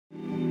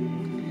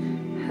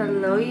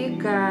Hello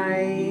you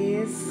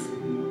guys,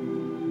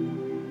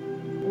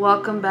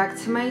 welcome back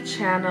to my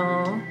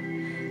channel.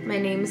 My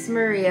name is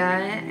Maria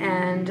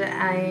and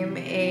I'm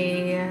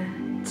a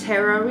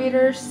tarot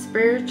reader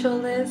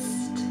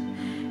spiritualist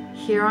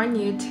here on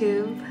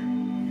YouTube.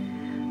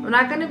 I'm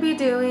not going to be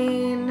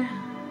doing,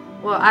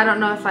 well, I don't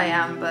know if I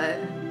am, but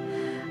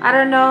I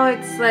don't know,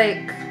 it's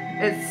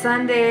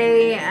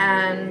Sunday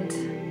and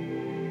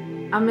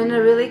I'm in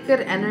a really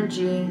good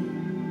energy.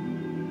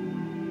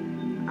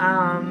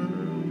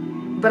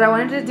 But I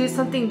wanted to do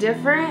something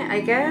different, I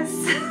guess.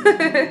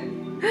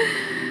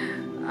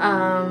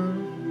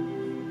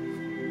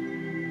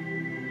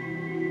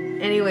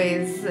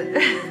 Anyways,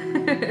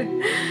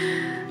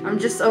 I'm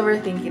just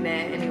overthinking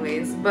it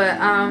anyways. But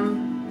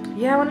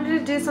yeah, I wanted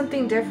to do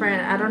something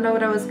different. I don't know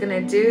what I was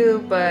gonna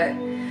do, but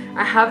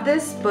I have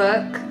this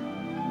book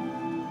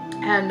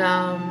and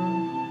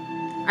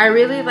I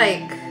really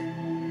liked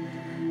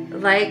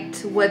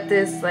what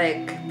this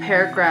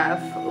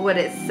paragraph, what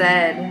it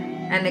said,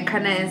 and it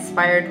kind of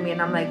inspired me, and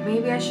I'm like,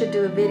 maybe I should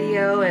do a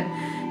video,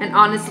 and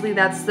honestly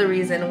that's the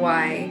reason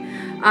why.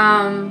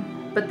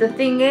 But the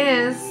thing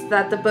is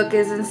that the book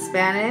is in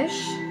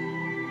Spanish,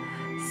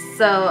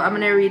 so I'm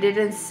gonna read it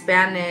in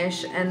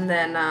Spanish, and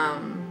then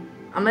I'm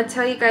gonna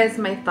tell you guys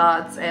my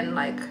thoughts and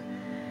like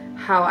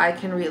how I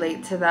can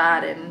relate to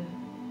that and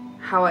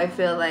how I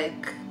feel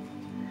like,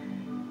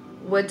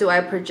 what do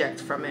I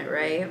project from it,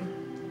 right?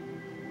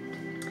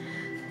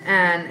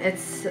 And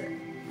it's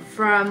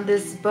from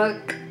this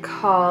book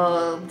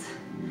called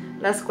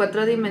Las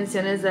Cuatro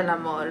Dimensiones del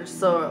Amor.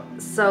 So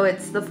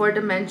it's the four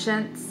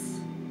dimensions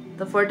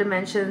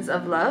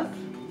of love.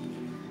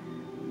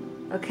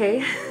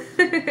 Okay.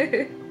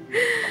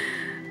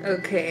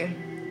 Okay,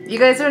 you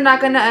guys are not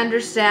gonna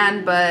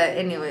understand, but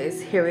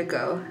anyways, here we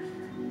go.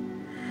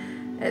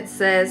 It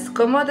says,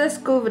 cómo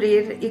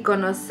descubrir y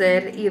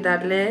conocer y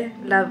darle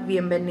la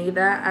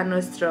bienvenida a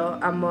nuestro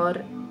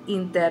amor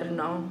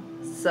interno.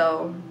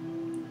 So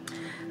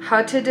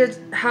how to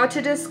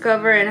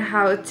discover and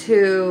how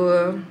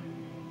to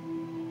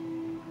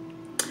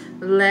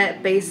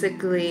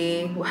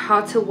basically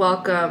how to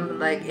welcome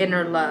like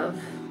inner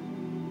love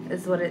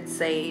is what it's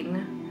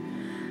saying.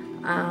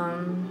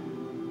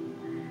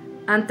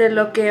 Ante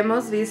lo que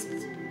hemos visto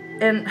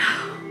en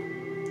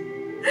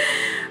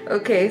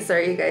okay,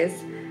 sorry you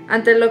guys.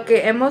 Ante lo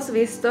que hemos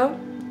visto,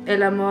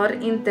 el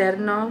amor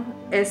interno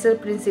es el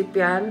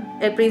principal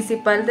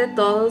de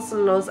todos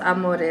los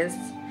amores.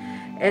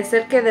 Es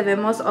el que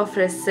debemos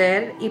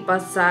ofrecer y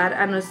pasar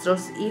a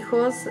nuestros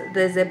hijos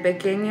desde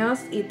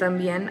pequeños y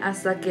también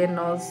hasta que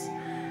nos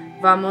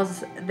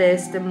vamos de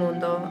este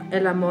mundo,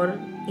 el amor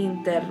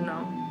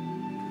interno.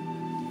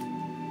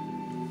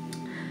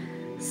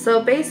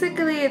 So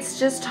basically it's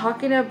just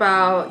talking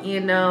about, you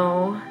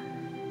know,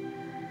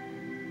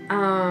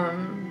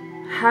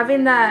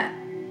 having that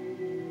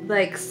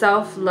like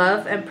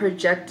self-love and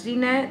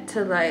projecting it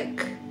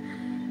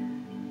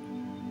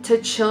to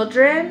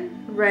children,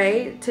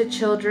 right? To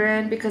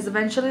children, because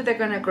eventually they're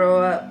gonna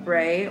grow up,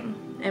 right?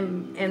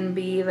 And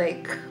be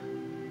like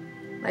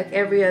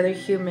every other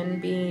human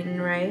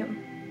being, right?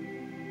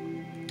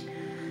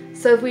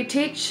 So if we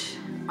teach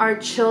our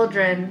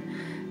children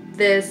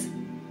this,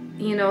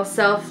 you know,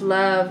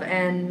 self-love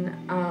and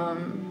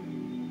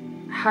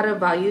how to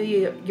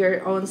value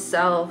your own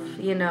self,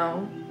 you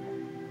know,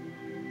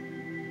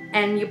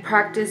 and you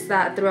practice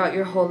that throughout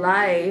your whole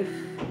life,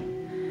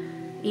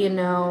 you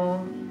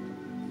know,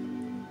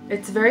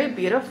 it's very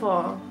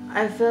beautiful.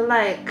 I feel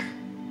like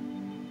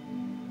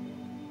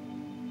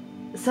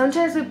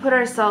sometimes we put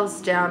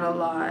ourselves down a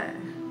lot.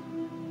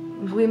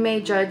 We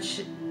may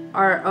judge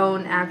our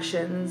own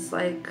actions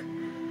like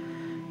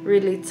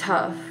really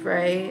tough,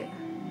 right?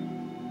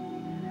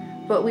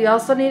 But we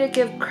also need to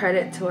give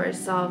credit to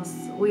ourselves.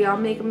 We all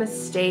make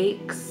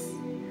mistakes.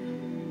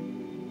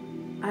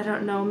 I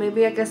don't know,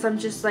 maybe I guess I'm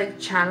just like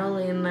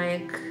channeling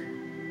like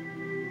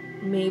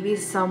maybe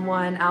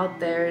someone out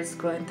there is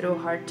going through a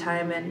hard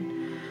time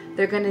and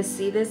they're gonna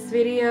see this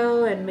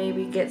video and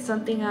maybe get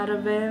something out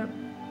of it.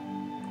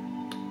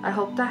 I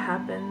hope that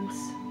happens.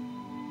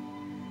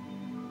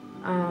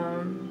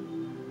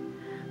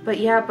 But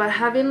yeah, but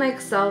having like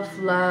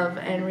self-love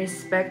and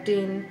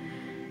respecting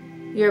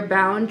your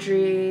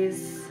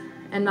boundaries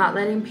and not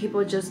letting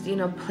people just, you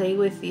know, play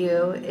with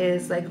you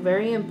is like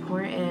very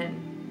important,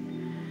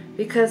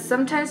 because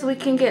sometimes we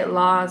can get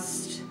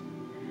lost.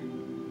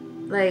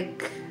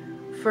 Like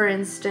for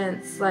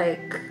instance,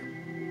 like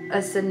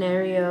a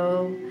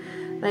scenario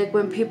like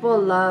when people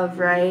love,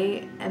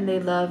 right, and they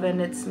love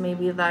and it's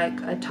maybe like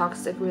a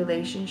toxic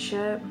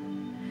relationship,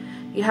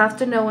 you have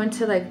to know when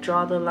to like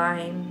draw the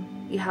line.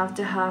 You have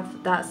to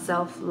have that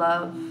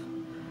self-love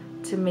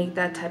to make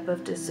that type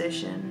of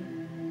decision.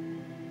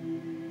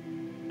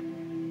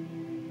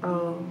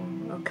 Oh,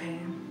 okay.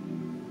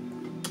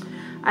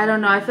 I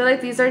don't know, I feel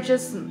like these are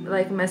just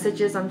like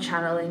messages I'm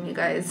channeling, you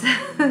guys.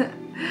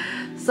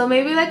 So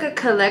maybe like a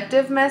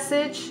collective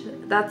message.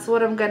 That's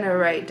what I'm gonna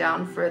write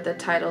down for the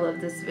title of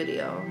this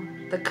video.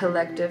 The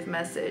collective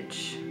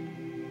message.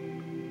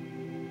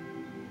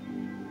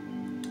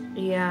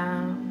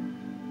 yeah,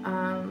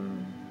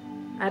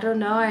 I don't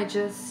know. I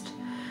just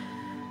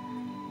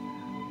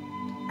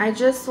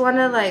want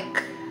to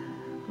like,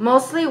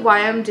 mostly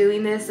why I'm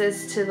doing this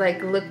is to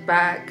like look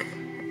back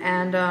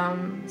and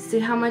see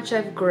how much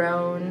I've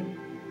grown.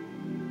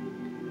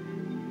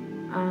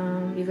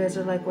 You guys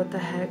are like, what the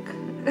heck?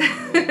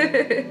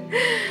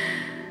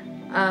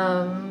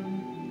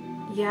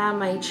 Yeah,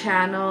 my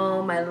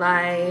channel, my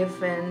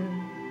life,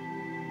 and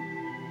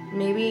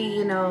maybe,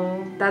 you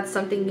know, that's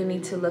something you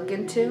need to look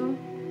into.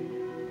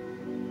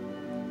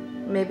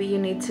 Maybe you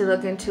need to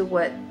look into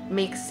what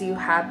makes you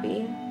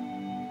happy.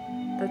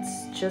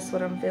 That's just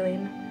what I'm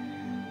feeling.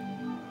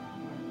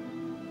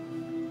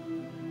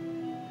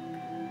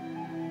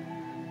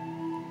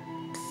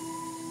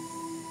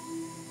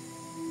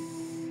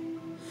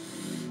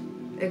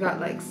 It got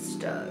like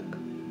stuck.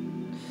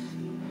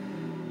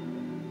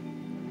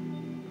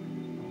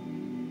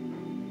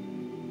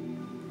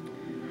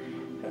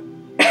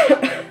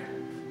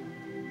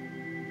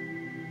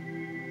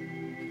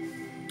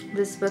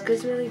 This book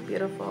is really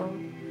beautiful.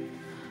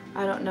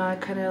 I don't know, I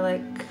kind of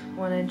like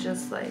want to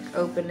just like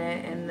open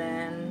it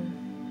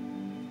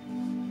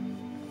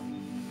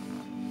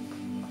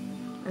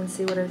and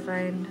see what I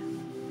find.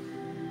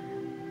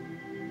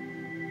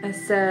 It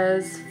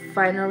says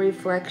final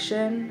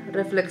reflection,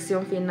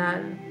 reflexión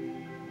final.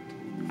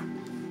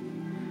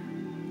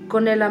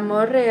 Con el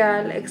amor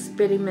real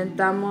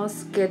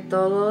experimentamos que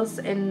todos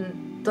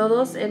en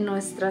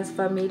nuestras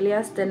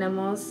familias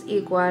tenemos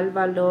igual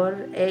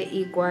valor e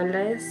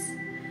iguales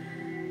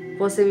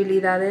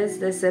posibilidades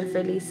de ser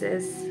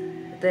felices,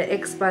 de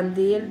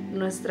expandir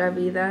nuestra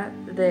vida,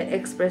 de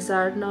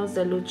expresarnos,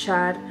 de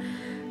luchar.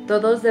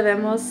 Todos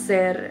debemos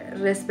ser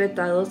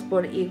respetados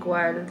por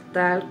igual,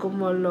 tal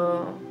como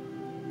lo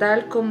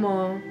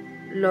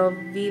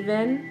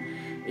viven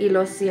y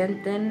lo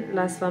sienten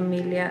las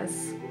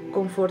familias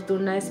con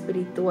fortuna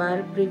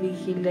espiritual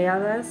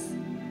privilegiadas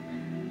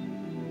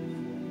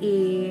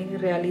y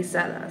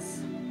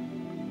realizadas.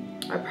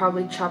 I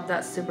probably chopped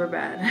that super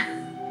bad.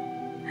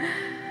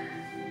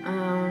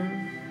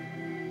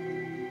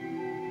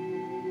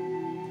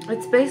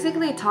 It's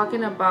basically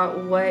talking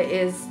about what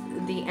is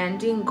the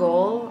ending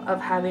goal of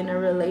having a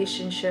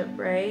relationship,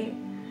 right?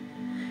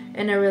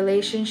 In a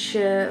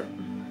relationship,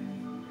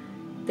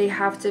 they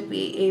have to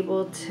be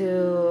able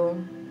to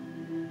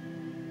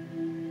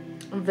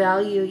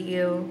value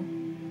you,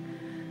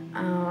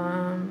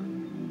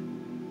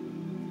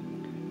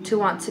 to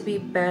want to be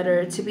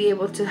better, to be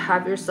able to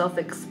have your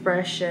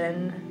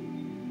self-expression,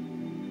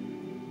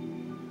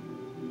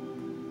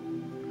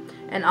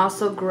 and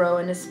also grow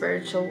in a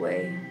spiritual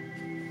way.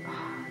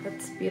 Oh,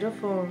 that's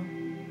beautiful.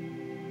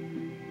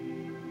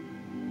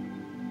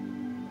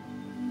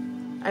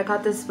 I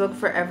got this book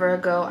forever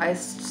ago. I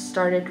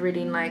started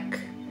reading like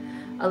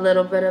a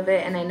little bit of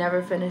it and I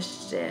never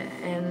finished it,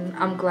 and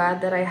I'm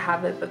glad that I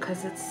have it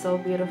because it's so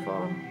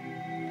beautiful.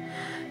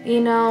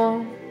 You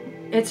know,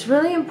 it's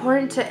really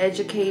important to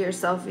educate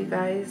yourself, you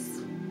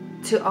guys,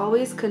 to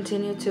always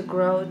continue to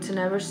grow, to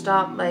never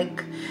stop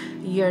like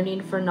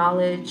yearning for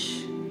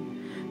knowledge,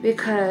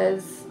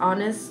 because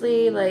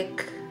honestly,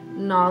 like,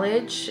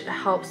 knowledge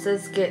helps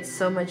us get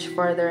so much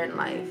farther in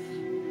life.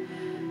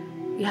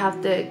 You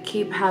have to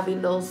keep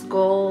having those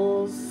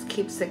goals,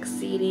 keep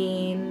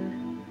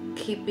succeeding,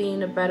 keep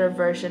being a better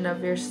version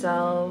of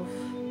yourself.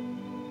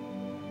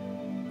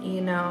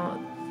 You know,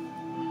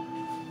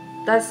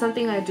 that's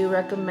something I do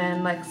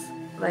recommend, like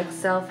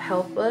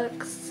self-help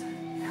books.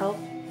 Help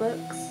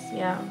books,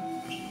 yeah.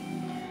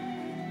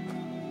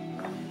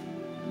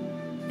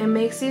 It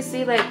makes you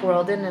see like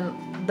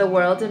the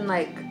world in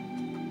like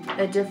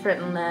a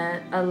different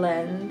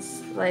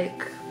lens.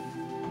 Like,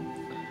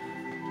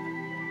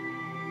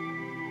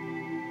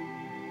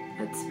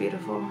 it's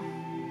beautiful.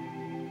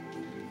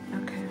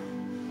 Okay.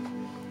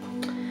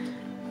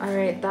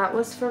 Alright, that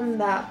was from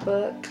that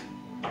book.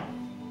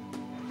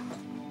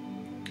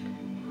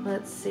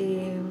 Let's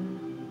see.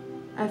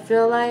 I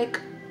feel like,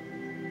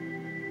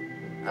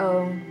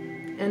 oh,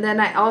 and then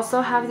I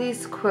also have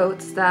these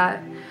quotes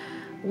that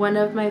one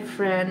of my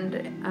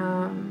friend,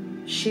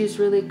 she's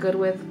really good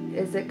with,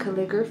 is it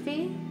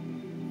calligraphy?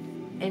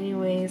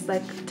 Anyways,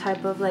 like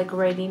type of like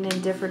writing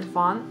in different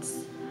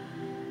fonts.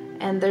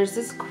 And there's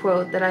this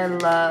quote that I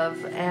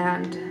love,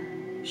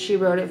 and she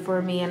wrote it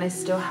for me and I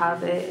still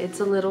have it.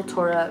 It's a little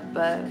tore up,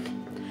 but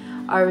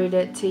I'll read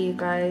it to you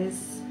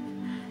guys.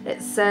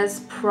 It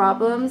says,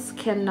 problems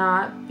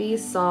cannot be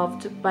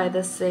solved by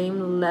the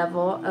same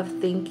level of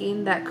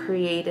thinking that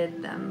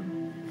created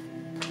them.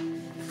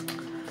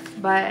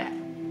 By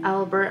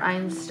Albert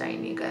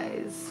Einstein, you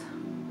guys.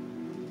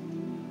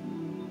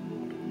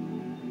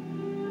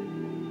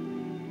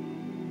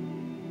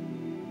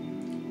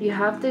 You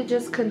have to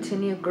just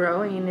continue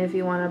growing if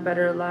you want a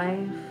better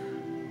life.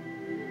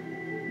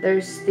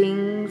 There's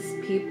things,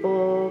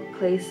 people,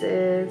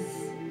 places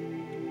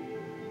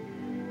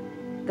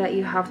that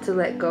you have to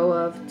let go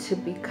of to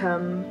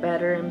become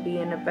better and be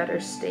in a better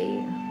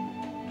state.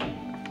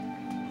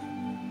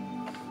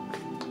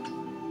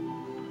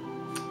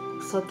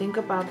 So think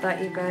about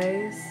that, you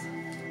guys.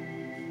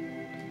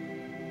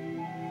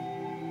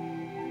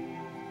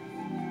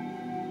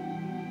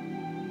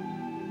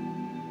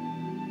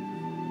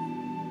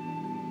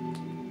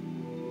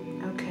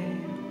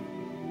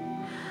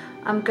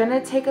 I'm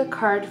gonna take a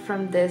card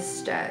from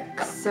this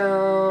deck.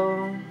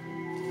 So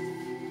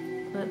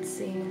let's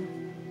see.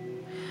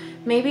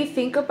 Maybe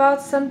think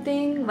about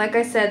something. Like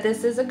I said,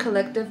 this is a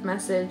collective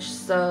message,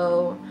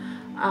 so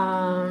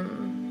I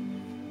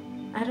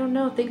don't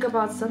know, think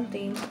about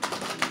something,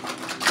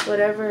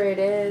 whatever it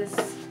is,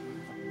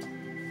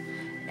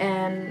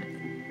 and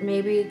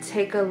maybe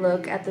take a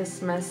look at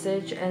this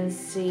message and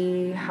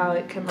see how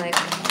it can like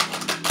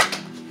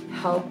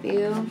help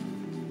you.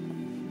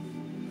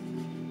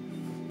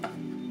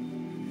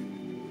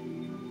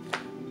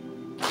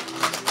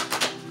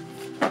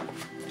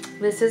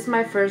 This is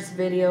my first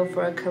video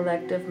for a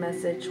collective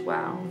message.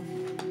 Wow,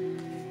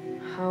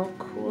 how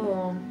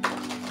cool.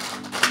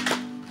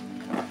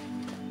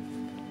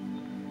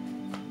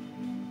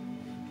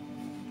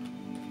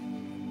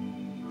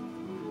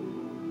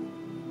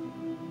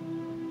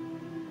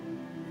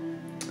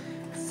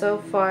 So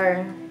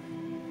far,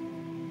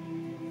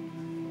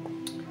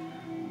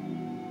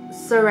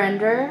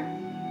 surrender,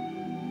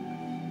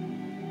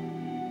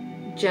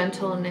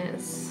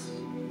 gentleness.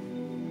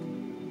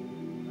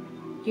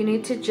 You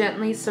need to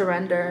gently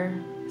surrender.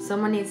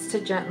 Someone needs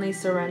to gently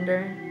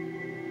surrender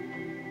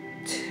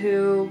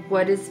to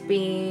what is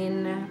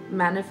being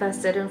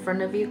manifested in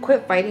front of you.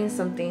 Quit fighting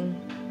something.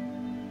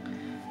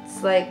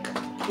 It's like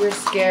you're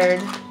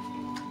scared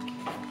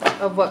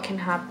of what can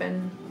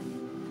happen.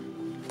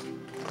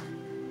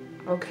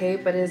 Okay,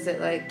 but is it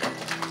like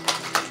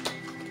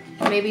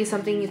maybe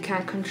something you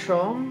can't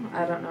control?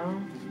 I don't know.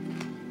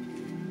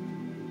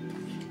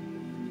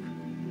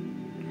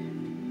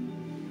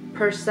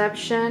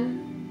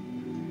 Perception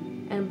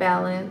and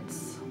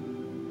balance.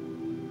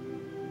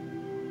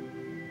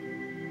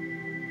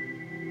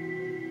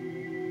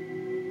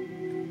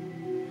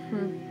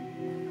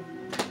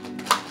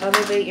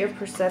 Elevate your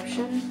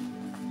perception.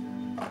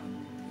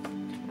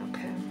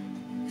 Okay.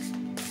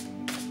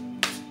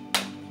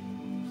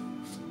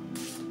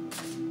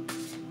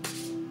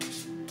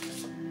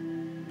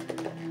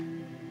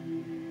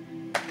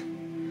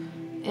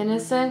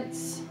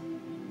 Innocence.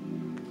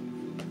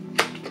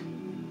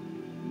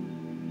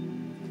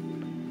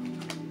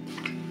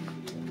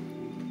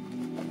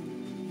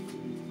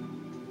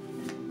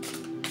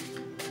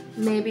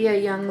 Maybe a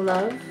young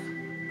love.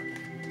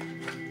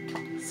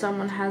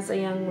 Someone has a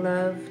young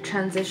love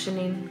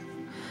transitioning.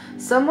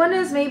 Someone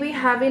is maybe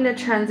having a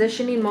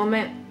transitioning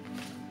moment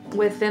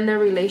within their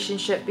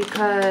relationship,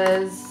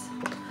 because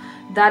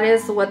that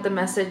is what the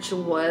message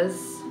was.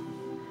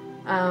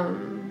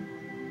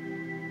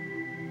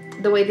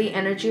 The way the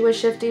energy was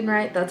shifting,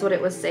 right? That's what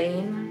it was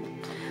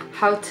saying.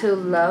 How to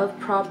love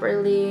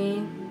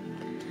properly.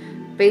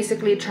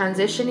 Basically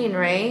transitioning,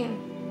 right?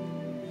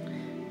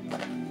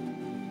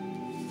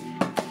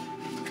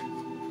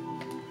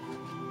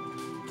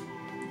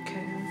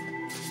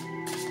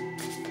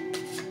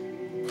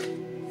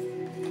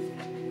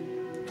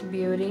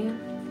 Beauty.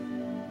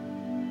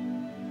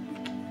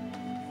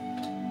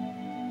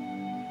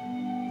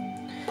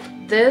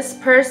 This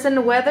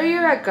person, whether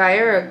you're a guy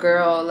or a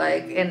girl,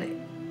 like,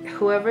 in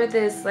whoever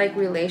this like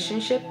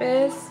relationship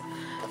is,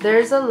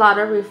 there's a lot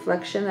of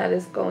reflection that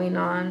is going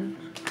on.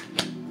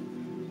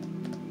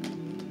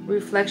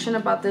 Reflection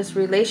about this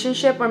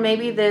relationship, or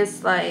maybe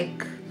this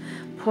like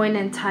point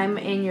in time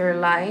in your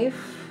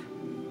life.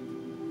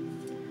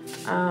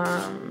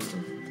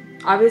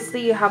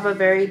 Obviously you have a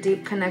very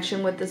deep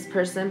connection with this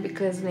person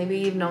because maybe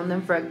you've known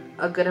them for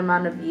a good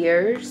amount of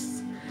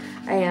years.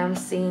 I am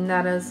seeing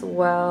that as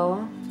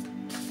well.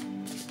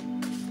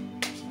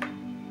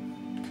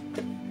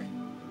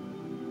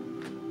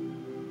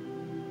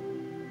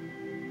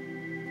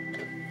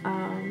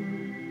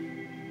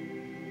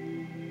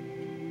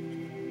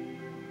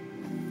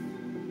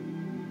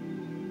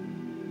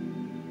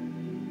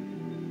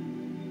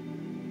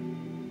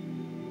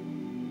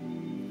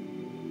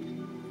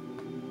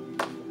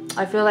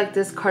 I feel like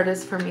this card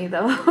is for me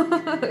though.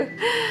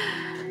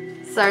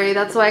 Sorry,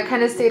 that's why I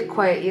kind of stayed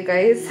quiet, you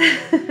guys.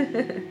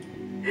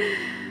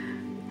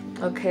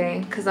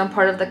 Okay, because I'm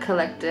part of the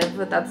collective,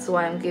 but that's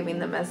why I'm giving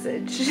the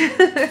message.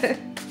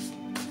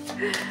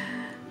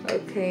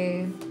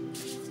 Okay.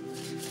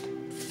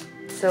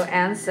 So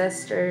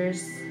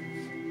ancestors.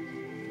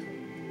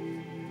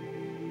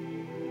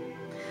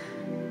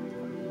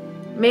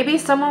 Maybe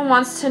someone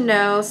wants to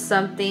know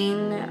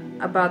something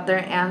about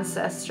their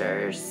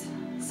ancestors.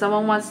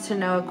 Someone wants to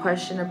know a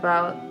question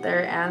about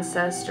their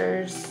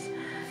ancestors.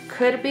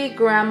 Could be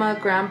grandma,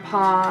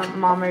 grandpa,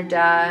 mom or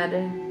dad.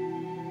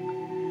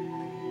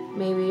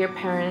 Maybe your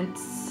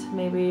parents,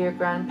 maybe your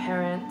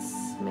grandparents,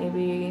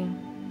 maybe...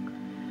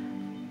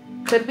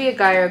 Could be a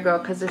guy or a girl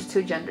because there's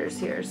two genders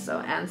here, so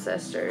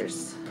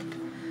ancestors.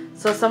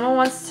 So someone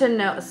wants to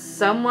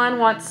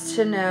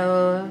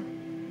know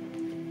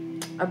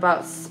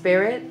about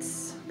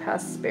spirits,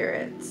 past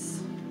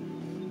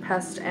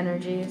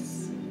energies.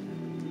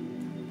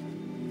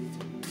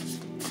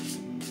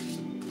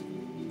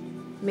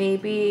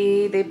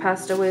 Maybe they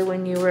passed away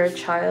when you were a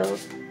child,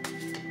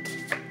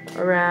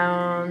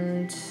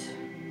 around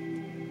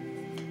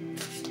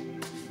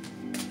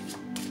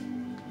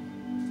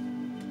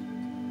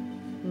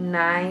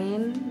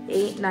 9,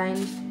 8,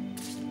 9,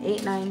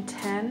 8, 9,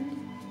 10.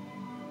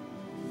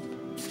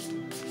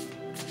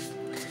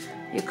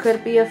 You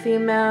could be a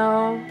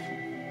female,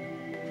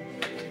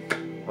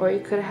 or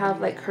you could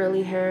have like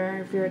curly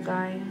hair if you're a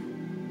guy.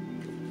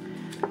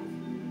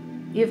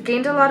 You've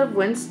gained a lot of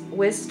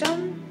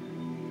wisdom.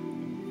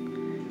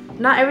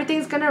 Not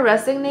everything's gonna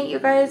resonate, you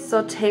guys,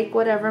 so take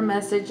whatever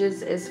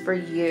messages is for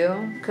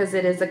you, because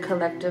it is a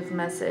collective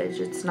message.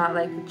 It's not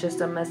like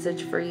just a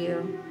message for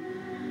you.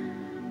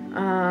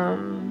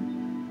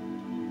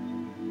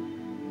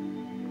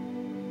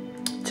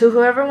 To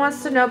whoever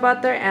wants to know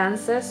about their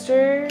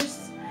ancestors,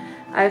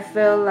 I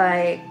feel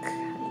like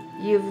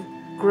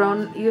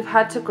you've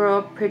had to grow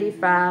up pretty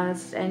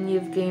fast, and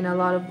you've gained a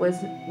lot of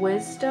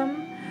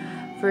wisdom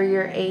for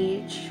your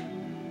age.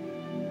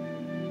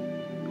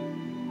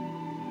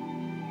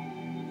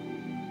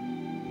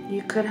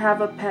 You could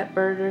have a pet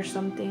bird or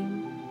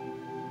something,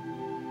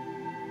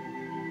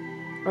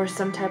 or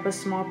some type of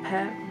small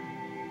pet.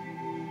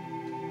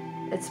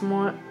 It's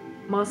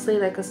mostly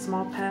like a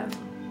small pet.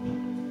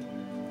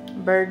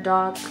 Bird,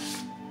 dog,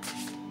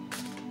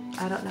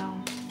 I don't know.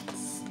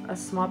 It's a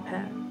small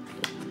pet.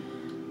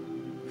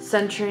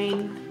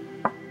 Centering.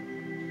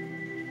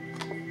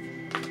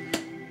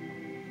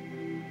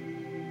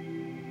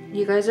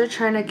 You guys are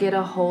trying to get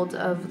a hold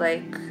of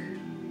like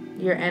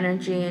your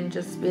energy and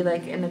just be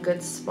like in a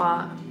good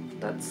spot.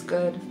 That's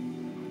good.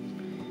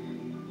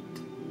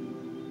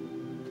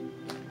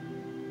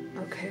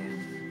 Okay.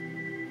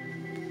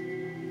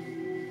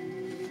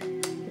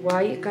 Wow,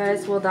 you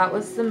guys, well, that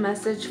was the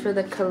message for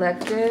the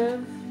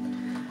collective.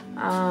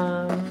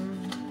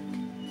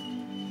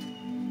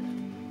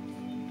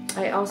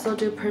 I also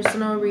do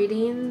personal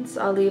readings.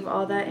 I'll leave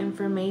all that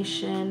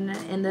information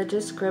in the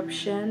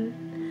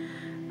description.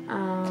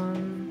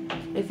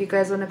 If you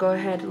guys want to go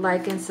ahead,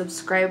 like and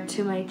subscribe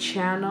to my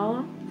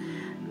channel,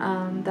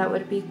 that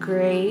would be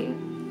great.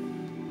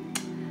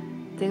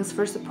 Thanks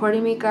for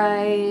supporting me,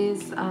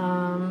 guys.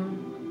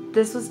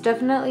 This was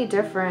definitely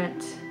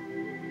different.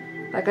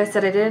 Like I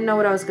said, I didn't know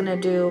what I was gonna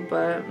do,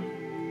 but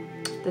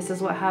this is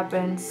what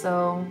happened.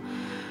 So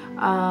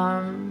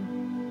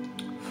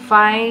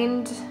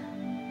find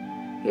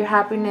your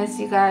happiness,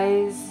 you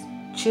guys.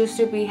 Choose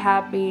to be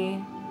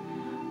happy.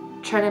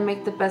 Try to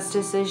make the best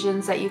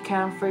decisions that you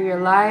can for your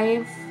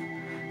life,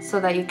 so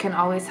that you can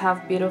always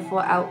have beautiful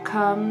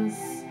outcomes.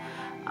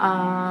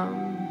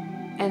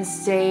 And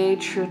stay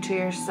true to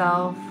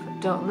yourself.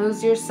 Don't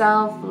lose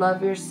yourself.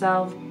 Love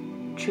yourself.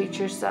 Treat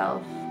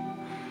yourself.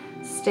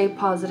 Stay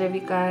positive,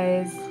 you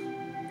guys.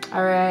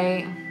 All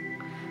right.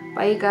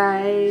 Bye, you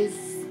guys.